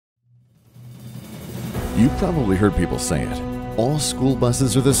You've probably heard people say it. All school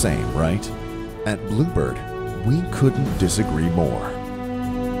buses are the same, right? At Blue Bird, we couldn't disagree more.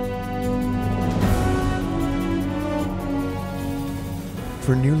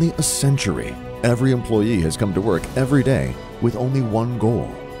 For nearly a century, every employee has come to work every day with only one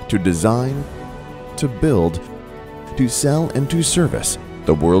goal: to design, to build, to sell, and to service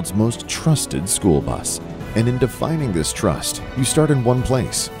the world's most trusted school bus. And in defining this trust, you start in one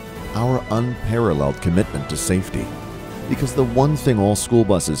place: our unparalleled commitment to safety. Because the one thing all school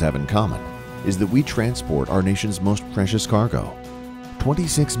buses have in common is that we transport our nation's most precious cargo.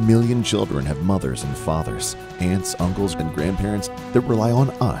 26 million children have mothers and fathers, aunts, uncles, and grandparents that rely on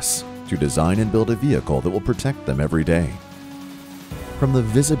us to design and build a vehicle that will protect them every day. From the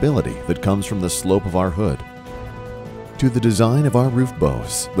visibility that comes from the slope of our hood, to the design of our roof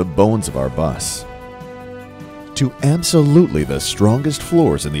bows, the bones of our bus, to absolutely the strongest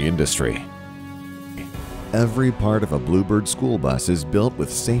floors in the industry. Every part of a Blue Bird school bus is built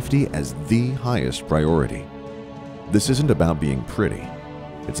with safety as the highest priority. This isn't about being pretty.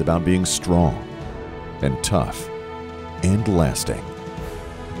 It's about being strong and tough and lasting.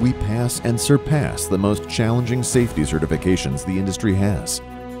 We pass and surpass the most challenging safety certifications the industry has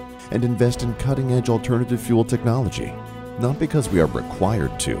and invest in cutting-edge alternative fuel technology, not because we are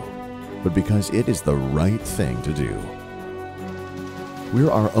required to, but because it is the right thing to do. We're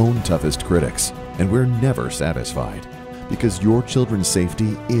our own toughest critics, and we're never satisfied, because your children's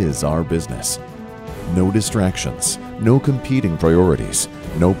safety is our business. No distractions, no competing priorities,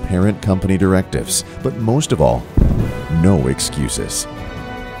 no parent-company directives, but most of all, no excuses.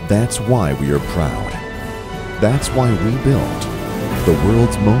 That's why we are proud. That's why we build the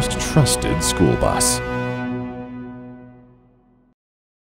world's most trusted school bus.